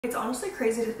It's honestly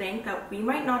crazy to think that we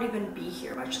might not even be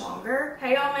here much longer.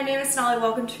 Hey y'all, my name is Sonali.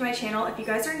 Welcome to my channel. If you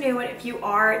guys are new, and if you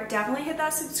are, definitely hit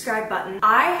that subscribe button.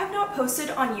 I have not posted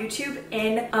on YouTube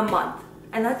in a month.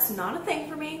 And that's not a thing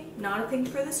for me, not a thing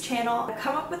for this channel. I've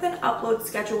come up with an upload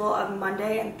schedule of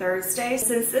Monday and Thursday.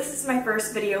 Since this is my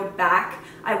first video back,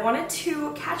 I wanted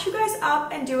to catch you guys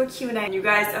up and do a Q&A. And you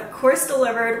guys, of course,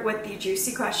 delivered with the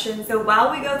juicy questions. So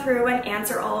while we go through and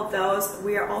answer all of those,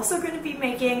 we are also going to be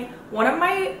making one of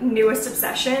my newest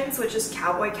obsessions, which is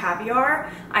Cowboy Caviar.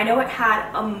 I know it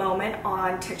had a moment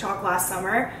on TikTok last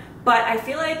summer, but I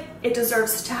feel like it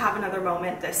deserves to have another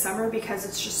moment this summer because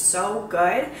it's just so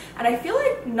good. And I feel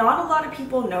like not a lot of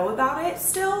people know about it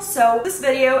still. So this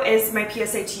video is my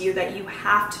PSA to you that you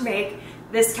have to make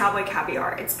this Cowboy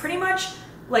Caviar. It's pretty much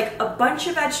like a bunch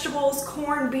of vegetables,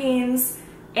 corn, beans,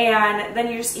 and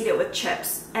then you just eat it with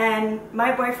chips. And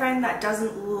my boyfriend that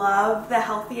doesn't love the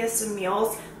healthiest of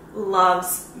meals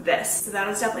loves this. So that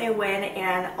is definitely a win,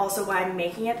 and also why I'm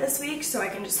making it this week, so I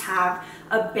can just have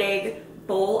a big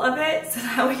bowl of it so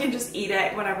that we can just eat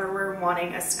it whenever we're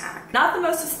wanting a snack. Not the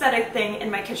most aesthetic thing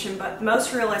in my kitchen, but the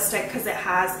most realistic because it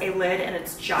has a lid and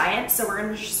it's giant. So we're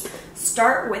gonna just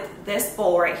start with this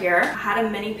bowl right here. I had a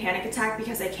mini panic attack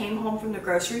because I came home from the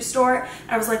grocery store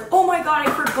and I was like, oh my god,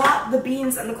 I forgot the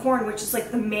beans and the corn, which is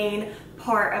like the main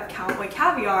part of Cowboy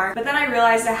Caviar. But then I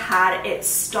realized I had it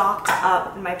stocked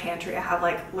up in my pantry. I have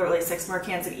like literally 6 more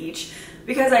cans of each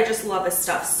because I just love this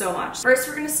stuff so much. First,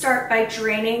 we're gonna start by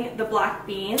draining the black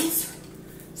beans.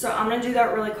 So I'm gonna do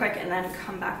that really quick and then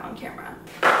come back on camera.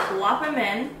 Plop them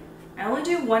in. I only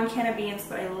do 1 can of beans,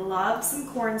 but I love some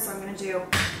corn, so I'm gonna do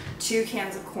 2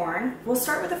 cans of corn. We'll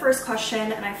start with the first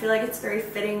question, and I feel like it's very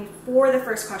fitting for the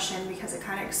first question because it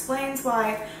kind of explains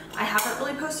why I haven't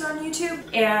really posted on YouTube,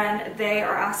 and they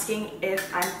are asking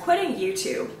if I'm quitting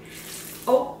YouTube.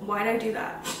 Oh, why did I do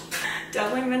that?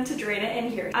 Definitely meant to drain it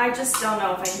in here. I just don't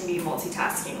know if I can be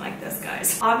multitasking like this,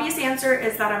 guys. Obvious answer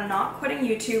is that I'm not quitting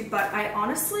YouTube, but I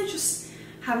honestly just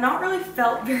have not really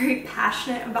felt very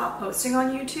passionate about posting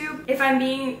on YouTube. If I'm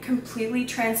being completely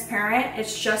transparent,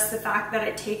 it's just the fact that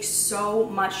it takes so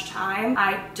much time.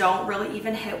 I don't really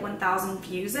even hit 1,000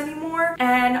 views anymore.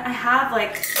 And I have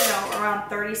like, you know, around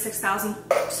 36,000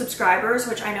 subscribers,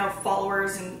 which I know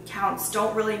followers and counts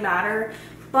don't really matter.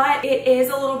 But it is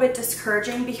a little bit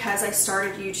discouraging because I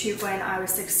started YouTube when I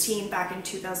was 16 back in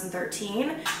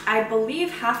 2013. I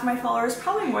believe half my followers,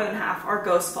 probably more than half, are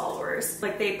ghost followers.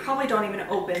 Like they probably don't even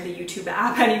open the YouTube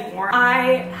app anymore.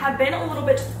 I have been a little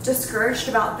bit discouraged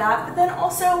about that, but then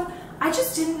also I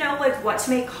just didn't know like what to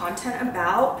make content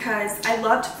about because I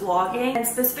loved vlogging, and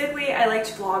specifically I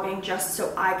liked vlogging just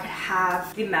so I could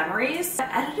have the memories.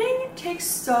 Editing takes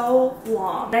so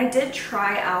long. And I did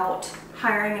try out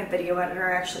hiring a video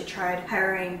editor. I actually tried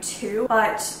hiring 2,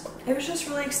 but it was just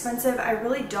really expensive. I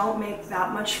really don't make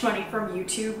that much money from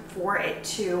YouTube for it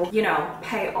to, you know,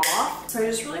 pay off. So I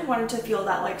just really wanted to feel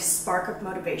that like spark of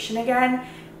motivation again.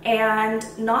 And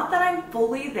not that I'm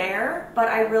fully there, but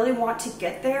I really want to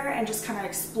get there and just kind of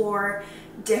explore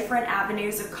different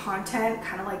avenues of content,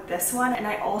 kind of like this one. And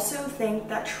I also think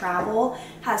that travel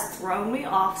has thrown me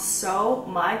off so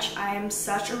much. I am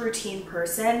such a routine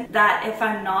person that if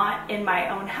I'm not in my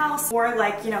own house for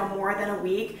like, you know, more than a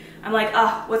week, I'm like,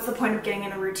 oh, what's the point of getting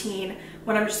in a routine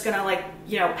when I'm just gonna like,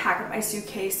 you know, pack up my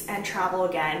suitcase and travel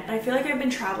again. And I feel like I've been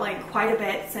traveling quite a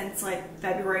bit since like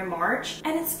February, March,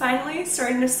 and it's finally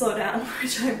starting to slow down,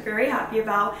 which I'm very happy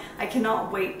about. I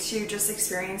cannot wait to just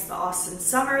experience the Austin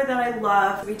summer that I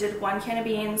love. We did 1 can of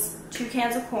beans, 2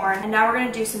 cans of corn, and now we're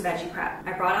gonna do some veggie prep.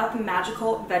 I brought out the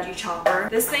magical veggie chopper.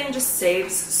 This thing just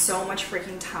saves so much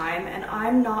freaking time, and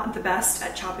I'm not the best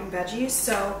at chopping veggies,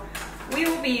 so we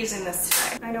will be using this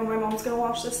today. I know my mom's gonna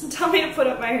watch this and tell me to put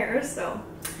up my hair, so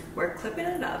we're clipping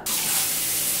it up.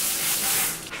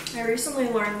 I recently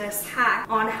learned this hack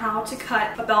on how to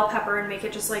cut a bell pepper and make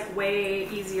it just like way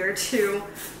easier to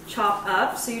chop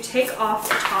up. So you take off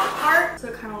the top part, so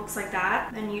it kind of looks like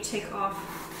that. Then you take off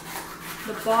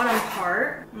the bottom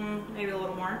part, maybe a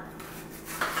little more.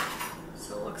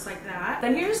 So it looks like that.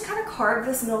 Then you just kind of carve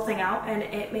this middle thing out and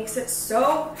it makes it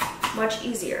so much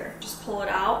easier. Just pull it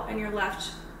out and you're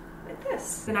left with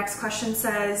this. The next question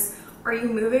says, are you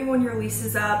moving when your lease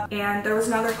is up? And there was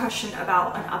another question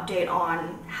about an update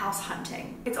on house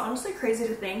hunting. It's honestly crazy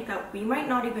to think that we might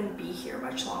not even be here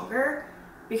much longer.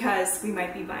 because we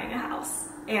might be buying a house.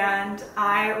 And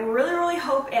I really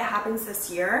hope it happens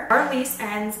this year. Our lease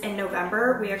ends in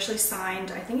November. We actually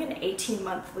signed, I think, an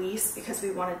 18-month lease because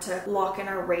we wanted to lock in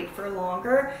our rate for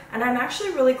longer. And I'm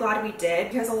actually really glad we did,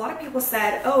 because a lot of people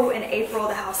said, oh, in April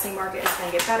the housing market is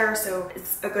going to get better, so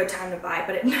it's a good time to buy.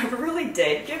 But it never really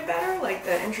did get better. Like,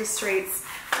 the interest rates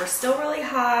were still really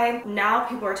high. Now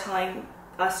people are telling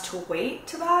us to wait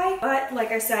to buy, but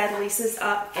like I said, lease is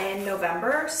up in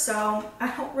November, so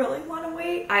I don't really want to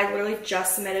wait. I literally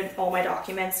just submitted all my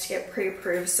documents to get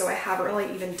pre-approved, so I haven't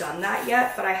really even done that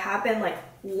yet, but I have been like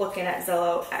looking at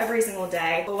Zillow every single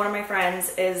day. But one of my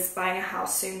friends is buying a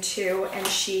house soon too, and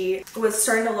she was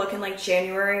starting to look in like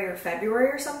January or February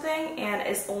or something, and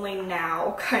is only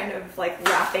now kind of like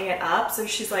wrapping it up. So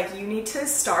she's like, you need to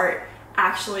start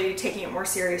actually taking it more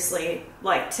seriously,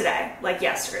 like today, like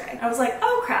yesterday. I was like,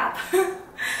 oh crap.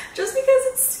 Just because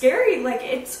it's scary, like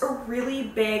it's a really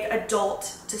big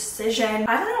adult decision.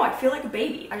 I don't know, I feel like a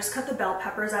baby. I just cut the bell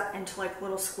peppers up into like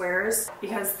little squares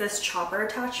because this chopper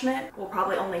attachment will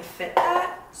probably only fit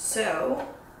that. So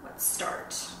let's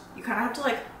start. You kind of have to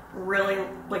like really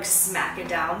like smack it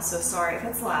down, so sorry if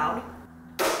it's loud.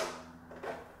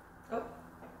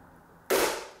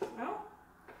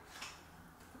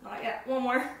 Yeah, one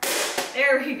more.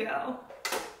 There we go.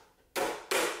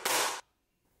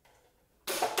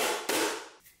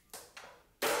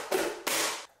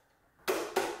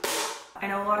 I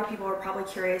know a lot of people are probably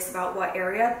curious about what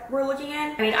area we're looking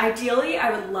in. I mean, ideally, I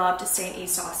would love to stay in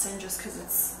East Austin just because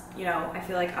it's, you know, I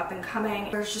feel like up and coming.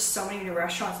 There's just so many new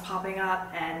restaurants popping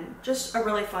up and just a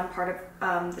really fun part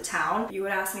of the town. If you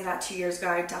would ask me that 2 years ago,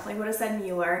 I definitely would have said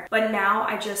Mueller. But now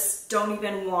I just don't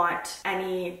even want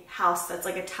any house that's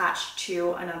like attached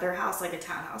to another house, like a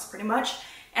townhouse pretty much.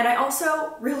 And I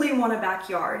also really want a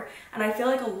backyard. And I feel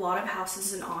like a lot of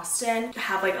houses in Austin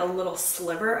have like a little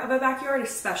sliver of a backyard,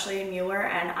 especially in Mueller,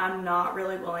 and I'm not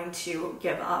really willing to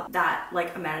give up that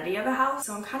like amenity of a house.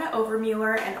 So I'm kind of over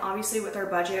Mueller, and obviously with our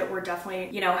budget, we're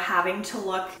definitely, you know, having to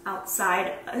look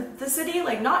outside of the city,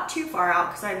 like not too far out,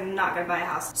 because I'm not gonna buy a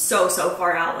house so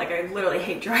far out. Like, I literally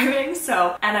hate driving.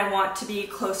 So, and I want to be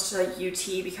close to like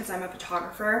UT because I'm a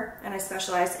photographer and I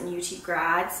specialize in UT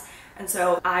grads. And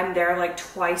so I'm there like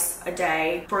twice a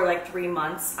day for like 3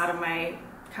 months out of my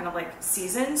kind of like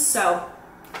season. So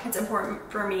it's important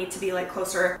for me to be like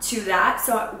closer to that.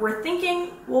 So we're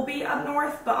thinking we'll be up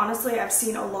north, but honestly, I've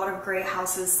seen a lot of great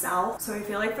houses south. So I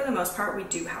feel like for the most part, we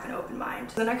do have an open mind.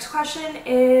 The next question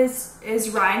is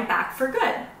Ryan back for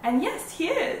good? And yes, he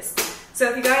is. So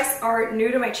if you guys are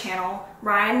new to my channel,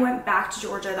 Ryan went back to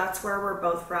Georgia. That's where we're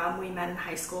both from. We met in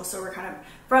high school, so we're kind of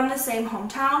from the same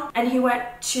hometown. And he went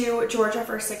to Georgia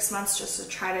for 6 months just to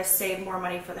try to save more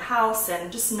money for the house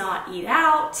and just not eat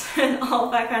out and all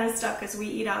that kind of stuff, because we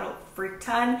eat out a freak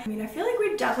ton. I mean, I feel like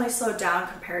we've definitely slowed down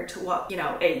compared to what, you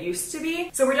know, it used to be.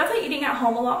 So we're definitely eating at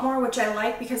home a lot more, which I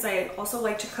like because I also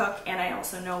like to cook and I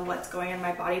also know what's going in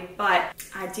my body. But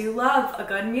I do love a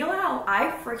good meal out. I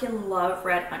freaking love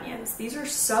red onions. These are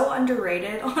so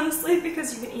underrated, honestly,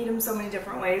 because you can eat them so many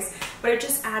different ways, but it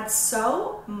just adds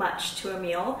so much to a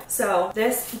meal. So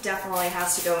this definitely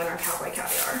has to go in our Cowboy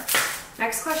Caviar.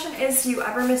 Next question is, do you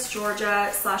ever miss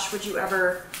Georgia / would you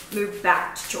ever move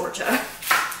back to Georgia?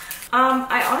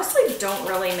 I honestly don't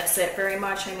really miss it very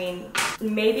much. I mean,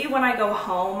 maybe when I go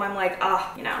home, I'm like,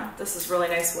 oh, you know, this is really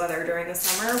nice weather during the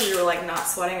summer. We were like not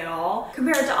sweating at all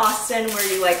compared to Austin,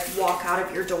 where you like walk out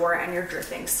of your door and you're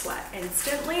dripping sweat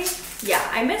instantly. Yeah,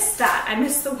 I miss that. I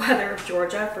miss the weather of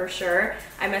Georgia for sure.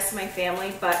 I miss my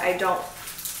family, but I don't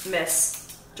miss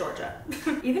Georgia.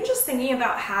 Even just thinking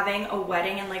about having a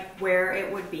wedding and like where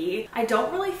it would be, I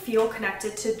don't really feel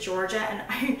connected to Georgia. And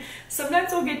I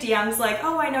sometimes will get DMs like,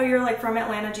 oh, I know you're like from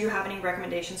Atlanta, do you have any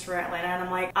recommendations for Atlanta? And I'm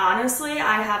like, honestly,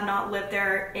 I have not lived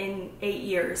there in 8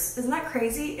 years. Isn't that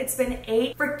crazy? It's been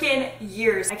 8 freaking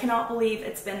years. I cannot believe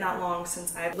it's been that long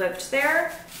since I've lived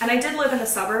there. And I did live in the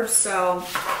suburbs, so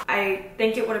I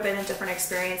think it would have been a different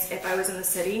experience if I was in the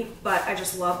city, but I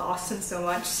just love Austin so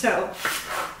much. So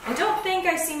I don't think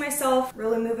I see myself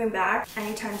really moving back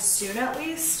anytime soon, at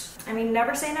least. I mean,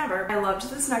 never say never. I loved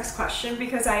this next question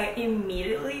because I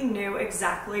immediately knew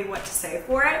exactly what to say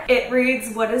for it. It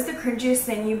reads, what is the cringiest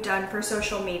thing you've done for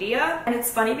social media? And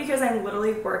it's funny because I'm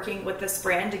literally working with this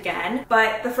brand again,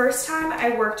 but the first time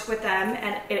I worked with them,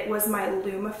 and it was my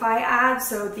Lumify ad,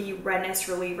 so the redness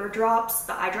reliever drops,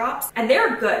 the eye drops, and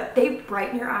they're good. They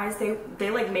brighten your eyes. They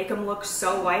like make them look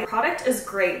so white. The product is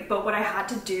great, but what I had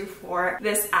to do for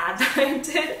this ad that I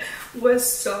did was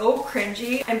so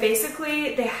cringy. And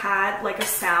basically they had had like a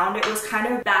sound. It was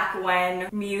kind of back when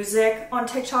music on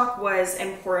TikTok was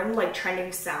important, like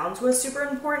trending sounds was super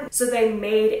important. So they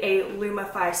made a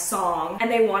Lumify song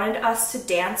and they wanted us to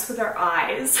dance with our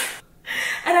eyes.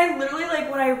 And I literally,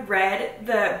 like, when I read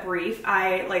the brief,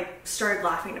 I like started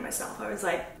laughing to myself. I was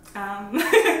like,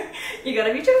 you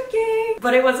gotta be joking.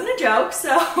 But it wasn't a joke,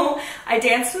 so I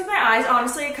danced with my eyes.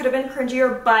 Honestly, it could have been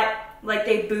cringier, but like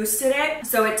they boosted it,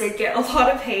 so it did get a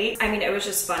lot of hate. I mean, it was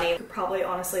just funny. You could probably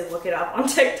honestly look it up on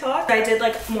TikTok. I did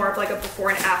like more of like a before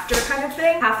and after kind of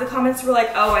thing. Half the comments were like,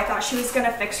 oh, I thought she was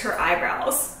gonna fix her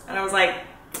eyebrows. And I was like,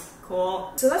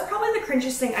 cool. So that's probably the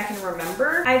cringiest thing I can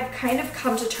remember. I've kind of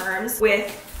come to terms with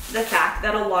the fact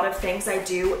that a lot of things I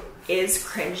do is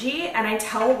cringy, and I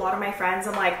tell a lot of my friends,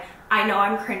 I'm like, I know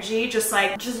I'm cringy, just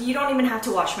you don't even have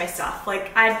to watch my stuff.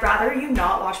 Like, I'd rather you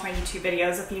not watch my YouTube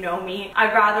videos if you know me.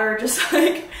 I'd rather just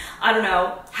like, I don't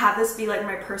know, have this be like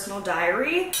my personal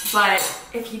diary. But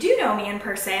if you do know me in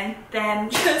person, then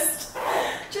just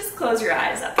close your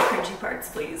eyes at the cringy parts,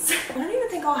 please. I don't even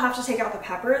think I'll have to take out the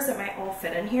peppers. It might all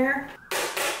fit in here.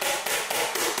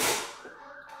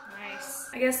 Nice.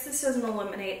 I guess this doesn't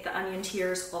eliminate the onion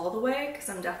tears all the way, because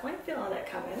I'm definitely feeling it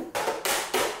coming.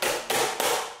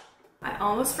 I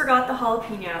almost forgot the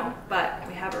jalapeno, but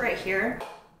we have it right here.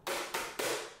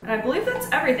 And I believe that's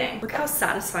everything. Look how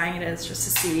satisfying it is just to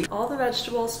see all the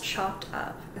vegetables chopped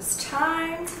up. It's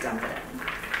time to dump it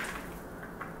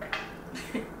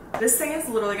in. This thing is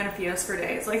literally gonna feed us for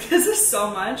days. Like, this is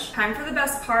so much. Time for the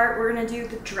best part. We're gonna do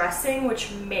the dressing,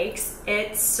 which makes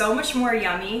it so much more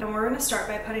yummy. And we're gonna start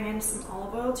by putting in some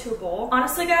olive oil to a bowl.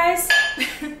 Honestly, guys,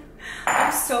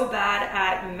 I'm so bad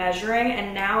at measuring,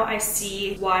 and now I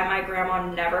see why my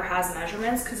grandma never has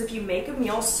measurements, because if you make a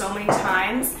meal so many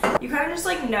times, you kind of just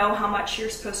like know how much you're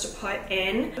supposed to put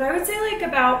in. But I would say like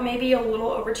about maybe a little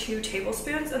over 2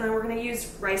 tablespoons, and then we're gonna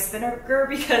use rice vinegar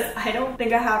because I don't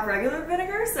think I have regular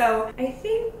vinegar, so I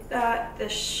think that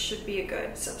this should be a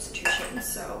good substitution.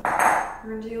 So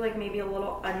we're gonna do like maybe a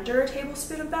little under a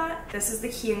tablespoon of that. This is the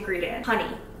key ingredient,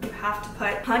 honey. You have to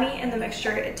put honey in the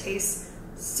mixture. It tastes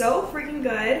so freaking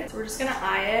good. So we're just gonna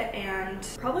eye it and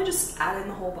probably just add in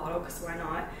the whole bottle, because why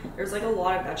not? There's like a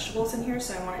lot of vegetables in here,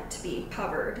 so I want it to be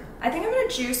covered. I think I'm gonna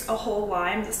juice a whole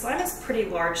lime. This lime is pretty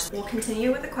large. We'll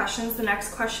continue with the questions. The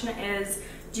next question is,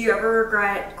 do you ever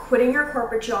regret quitting your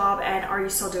corporate job, and are you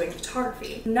still doing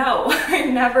photography? No, I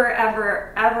never,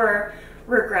 ever, ever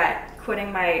regret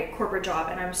quitting my corporate job,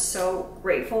 and I'm so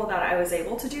grateful that I was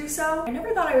able to do so. I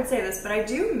never thought I would say this, but I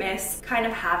do miss kind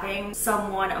of having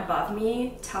someone above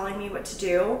me telling me what to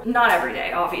do. Not every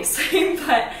day, obviously,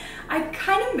 but I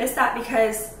kind of miss that,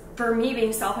 because for me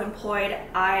being self-employed,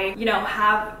 I, you know,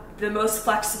 have the most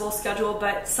flexible schedule,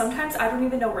 but sometimes I don't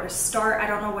even know where to start. I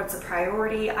don't know what's a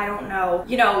priority. I don't know,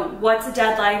 you know, what's a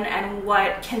deadline and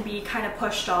what can be kind of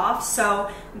pushed off.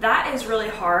 So that is really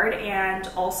hard. And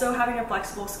also having a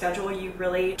flexible schedule, you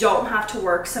really don't have to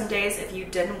work some days if you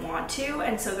didn't want to.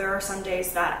 And so there are some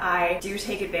days that I do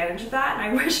take advantage of that,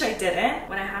 and I wish I didn't.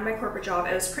 When I had my corporate job,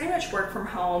 it was pretty much work from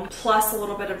home plus a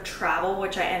little bit of travel,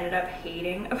 which I ended up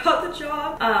hating about the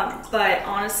job. But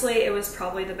honestly, it was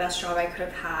probably the best job I could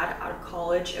have had out of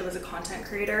college. It was a content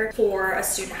creator for a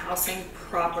student housing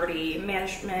property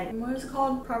management, what is it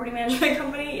called? Property management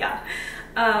company? Yeah.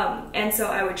 And so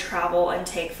I would travel and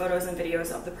take photos and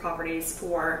videos of the properties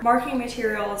for marketing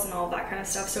materials and all that kind of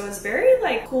stuff. So it was very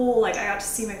like cool. Like, I got to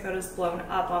see my photos blown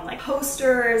up on like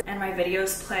posters, and my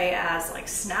videos play as like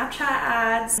Snapchat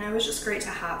ads. And it was just great to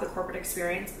have the corporate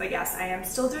experience. But yes, I am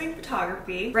still doing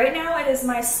photography. Right now it is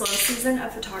my slow season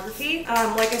of photography.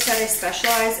 Like I said, I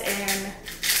specialize in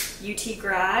UT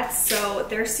grads, so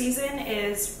their season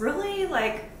is really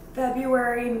like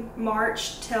February,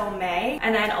 March till May,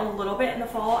 and then a little bit in the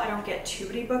fall. I don't get too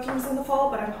many bookings in the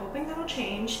fall, but I'm hoping that'll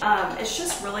change. It's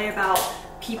just really about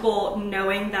people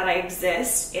knowing that I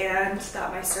exist and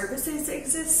that my services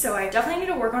exist. So I definitely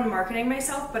need to work on marketing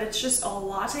myself, but it's just a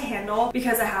lot to handle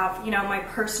because I have, you know, my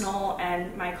personal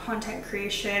and my content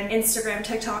creation, Instagram,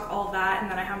 TikTok, all of that,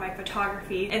 and then I have my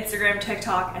photography, Instagram,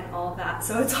 TikTok, and all of that.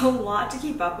 So it's a lot to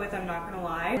keep up with, I'm not gonna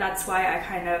lie. And that's why I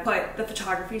kind of put the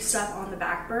photography stuff on the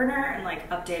back burner and like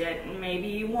update it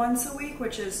maybe once a week,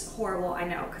 which is horrible, I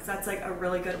know, because that's like a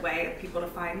really good way of people to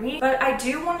find me. But I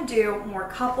do want to do more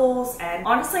couples and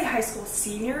honestly high school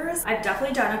seniors. I've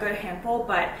definitely done a good handful,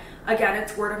 but again,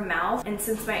 it's word of mouth. And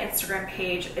since my Instagram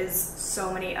page is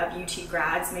so many of UT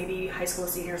grads, maybe high school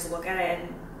seniors look at it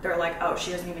and they're like, oh,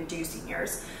 she doesn't even do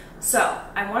seniors. So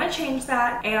I want to change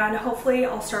that, and hopefully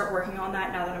I'll start working on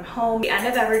that now that I'm home. At the end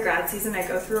of every grad season, I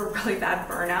go through a really bad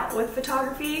burnout with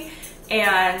photography.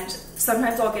 and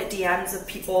sometimes I'll get DMs of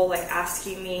people like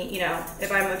asking me, you know,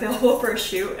 if I'm available for a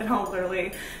shoot, and I'll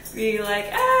literally be like,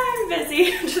 I'm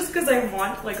busy, just because I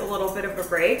want like a little bit of a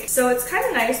break. So it's kind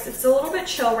of nice. It's a little bit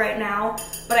chill right now,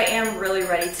 but I am really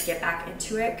ready to get back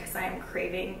into it because I am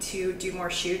craving to do more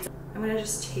shoots. I'm gonna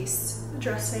just taste the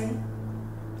dressing.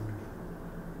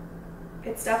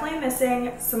 It's definitely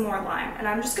missing some more lime, and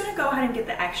I'm just gonna go ahead and get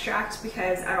the extract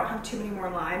because I don't have too many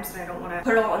more limes and I don't want to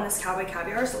put it all in this Cowboy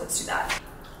Caviar, so let's do that.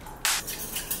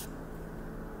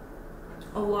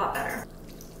 A lot better.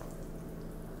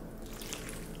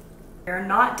 We're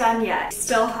not done yet.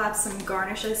 Still have some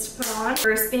garnishes to put on.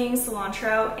 First being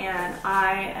cilantro, and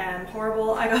I am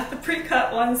horrible. I got the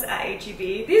pre-cut ones at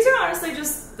HEB. These are honestly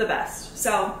just the best.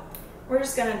 So we're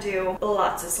just gonna do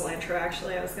lots of cilantro.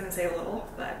 Actually, I was gonna say a little,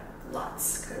 but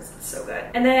lots because it's so good.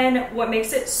 And then what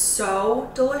makes it so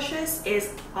delicious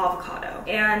is avocado.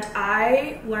 And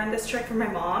I learned this trick from my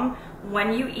mom.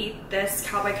 When you eat this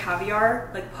Cowboy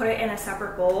Caviar, like put it in a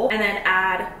separate bowl and then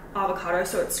add avocado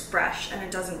so it's fresh and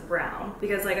it doesn't brown.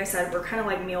 Because like I said, we're kind of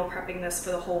like meal prepping this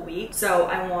for the whole week. So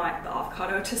I want the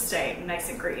avocado to stay nice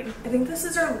and green. I think this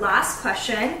is our last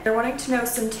question. They're wanting to know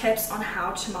some tips on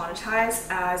how to monetize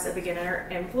as a beginner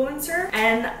influencer.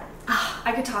 And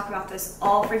I could talk about this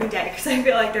all freaking day because I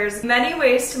feel like there's many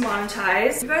ways to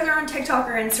monetize. If you guys are on TikTok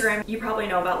or Instagram, you probably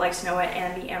know about Like to Know It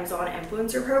and the Amazon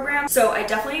influencer program. So I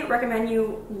definitely recommend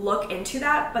you look into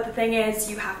that. But the thing is,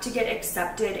 you have to get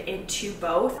accepted into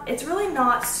both. It's really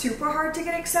not super hard to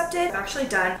get accepted. I've actually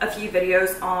done a few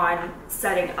videos on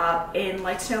setting up in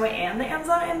Like to Know It and the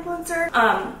Amazon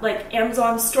influencer, like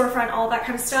Amazon storefront, all that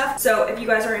kind of stuff. So if you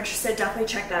guys are interested, definitely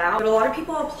check that out. But a lot of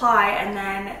people apply and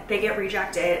then they get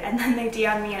rejected, and then they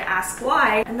DM me and ask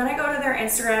why, and then I go to their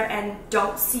Instagram and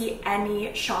don't see any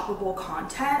shoppable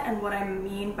content. And what I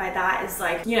mean by that is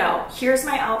like, you know, here's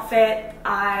my outfit,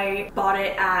 I bought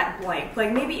it at blank.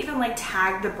 Like maybe even like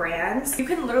tag the brands. You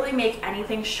can literally make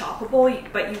anything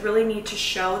shoppable, but you really need to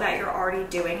show that you're already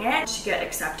doing it to get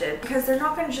accepted, because they're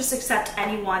not going to just accept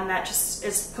anyone that just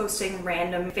is posting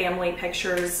random family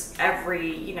pictures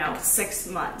every, you know, 6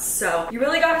 months. So you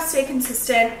really got to stay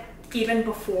consistent even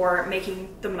before making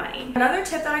the money. Another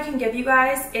tip that I can give you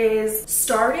guys is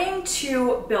starting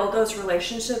to build those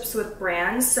relationships with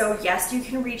brands. So yes, you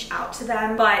can reach out to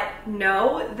them, but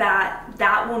know that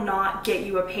that will not get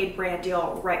you a paid brand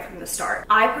deal right from the start.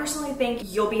 I personally think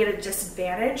you'll be at a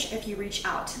disadvantage if you reach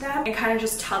out to them and kind of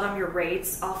just tell them your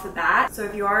rates off the bat. So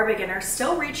if you are a beginner,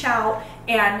 still reach out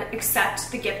and accept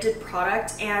the gifted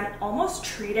product and almost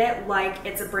treat it like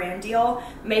it's a brand deal.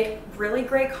 Make really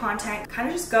great content, kind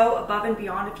of just go above and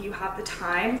beyond if you have the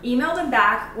time. Email them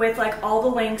back with like all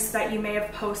the links that you may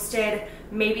have posted.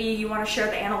 Maybe you want to share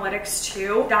the analytics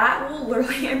too. That will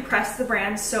literally impress the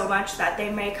brand so much that they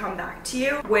may come back to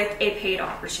you with a paid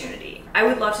opportunity. I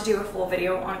would love to do a full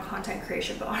video on content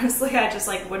creation, but honestly, I just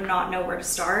like would not know where to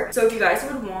start. So if you guys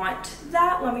would want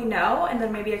that, let me know, and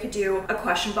then maybe I could do a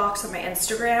question box on my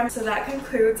Instagram. So that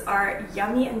concludes our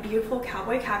yummy and beautiful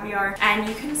Cowboy Caviar, and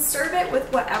you can serve it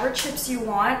with whatever chips you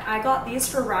want. I got these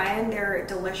for Ryan. They're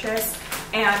delicious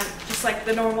and just like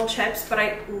the normal chips, but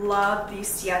I love these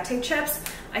Siete chips.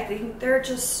 I think they're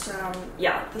just,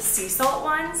 yeah, the sea salt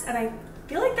ones, and I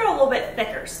feel like they're a little bit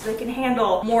thicker so they can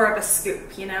handle more of a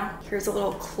scoop, you know? Here's a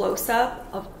little close-up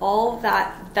of all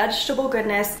that vegetable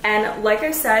goodness. And like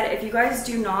I said, if you guys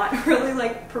do not really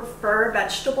like prefer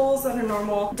vegetables on a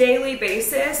normal daily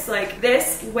basis, like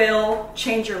this will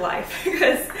change your life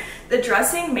because the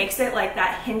dressing makes it like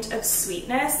that hint of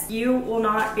sweetness. You will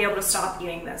not be able to stop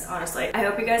eating this, honestly. I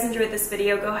hope you guys enjoyed this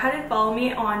video. Go ahead and follow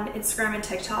me on Instagram and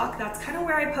TikTok. That's kind of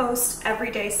where I post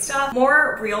everyday stuff,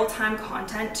 more real-time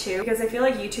content too, because I feel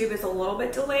like YouTube is a little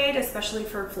bit delayed, especially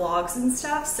for vlogs and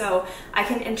stuff. So I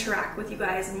can interact with you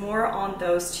guys more on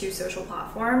those two social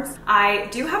platforms. I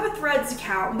do have a Threads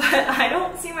account, but I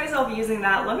don't see myself using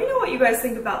that. Let me know what you guys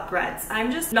think about Threads.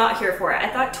 I'm just not here for it. I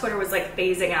thought Twitter was like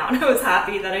phasing out, and I was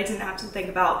happy that I didn't have to think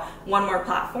about one more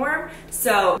platform.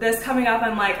 So this coming up,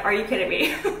 I'm like, are you kidding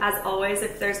me? As always,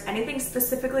 if there's anything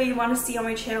specifically you want to see on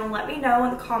my channel, let me know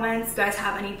in the comments. If you guys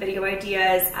have any video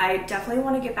ideas, I definitely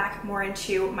want to get back more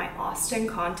into my Austin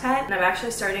content, and I'm actually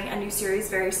starting a new series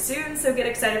very soon, so get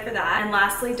excited for that. And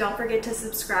lastly, don't forget to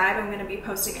subscribe. I'm going to be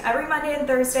posting every Monday and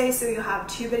Thursday, so you'll have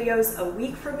 2 videos a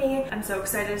week from me. I'm so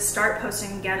excited to start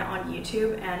posting again on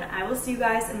YouTube, and I will see you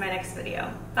guys in my next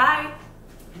video. Bye!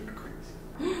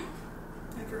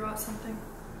 I forgot something.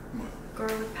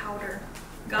 Garlic powder.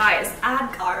 Guys,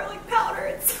 add garlic powder.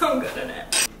 It's so good in it.